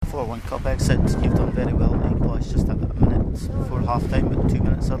4-1 cup exit. You've done very well to equalise just a minute before half time, but 2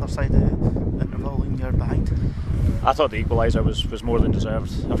 minutes the other side of the interval and you're behind. I thought the equaliser was more than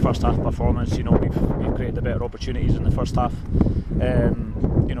deserved. Our first half performance, we've created the better opportunities in the first half.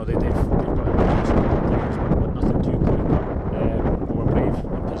 They've got but nothing too clear cut. We were brave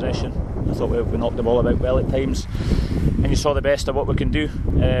in possession. I thought we knocked the ball about well at times, and you saw the best of what we can do.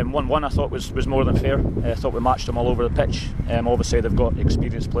 1-1 I thought was more than fair. I thought we matched them all over the pitch. Obviously they've got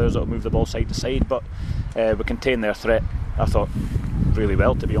experienced players that will move the ball side to side, but we contained their threat, I thought, really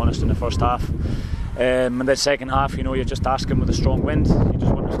well, to be honest, in the first half. And then second half, you're just asking with a strong wind. You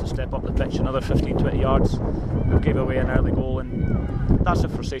just want us to step up the pitch another 15-20 yards. We gave away an early goal, and that's the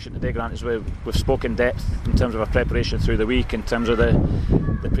frustration today, Grant, is we've spoken depth in terms of our preparation through the week, in terms of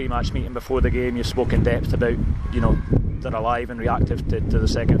the pre-match meeting before the game. You've spoken depth about, they're alive and reactive to the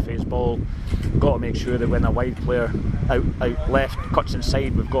second phase ball. We've got to make sure that when a wide player out left cuts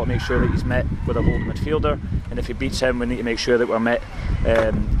inside, we've got to make sure that he's met with a holding midfielder, and if he beats him, we need to make sure that we're met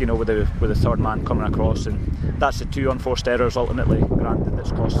with the third man coming across. And that's the two unforced errors ultimately, Grant,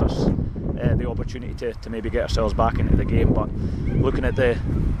 that's cost us the opportunity to maybe get ourselves back into the game. But looking at the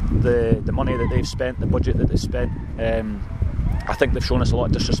money that they've spent, the budget that they've spent, I think they've shown us a lot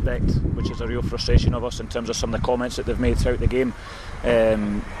of disrespect, which is a real frustration of us in terms of some of the comments that they've made throughout the game,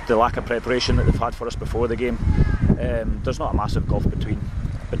 the lack of preparation that they've had for us before the game. There's not a massive gulf between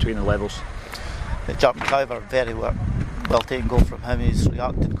the levels. Jack McIver, very well taken goal from him. He's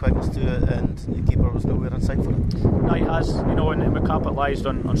reacted quickest to it, and the keeper was nowhere in sight for it. No, he has, and we capitalised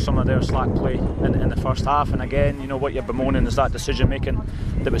on some of their slack play in the first half. And again, what you're bemoaning is that decision making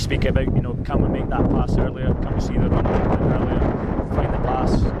that we speak about. Can we make that pass earlier? Can we see the run earlier? Find the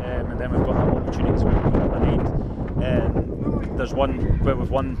pass, and then we've got that opportunity where we put behind. There's one where we've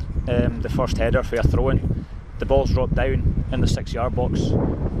won the first header for a throw-in. The ball's dropped down in the 6-yard box.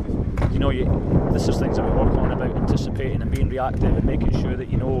 This is things that we work on about anticipating and being reactive and making sure that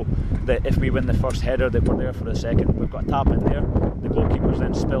that if we win the first header that we're there for the second. We've got a tap in there. The goalkeeper's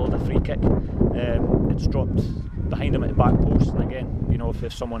then spilled a free kick. It's dropped behind him at the back post, and again,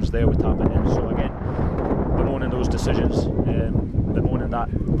 if someone's there, we tap it in. So again, bemoaning those decisions, bemoaning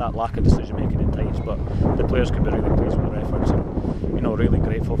that lack of decision making at times, but the players can be really pleased with their efforts, and really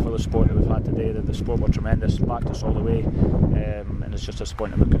grateful for the support that we've had today. That the support were tremendous, backed us all the way, and it's just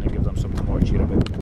disappointing we're going to give them something more to cheer about.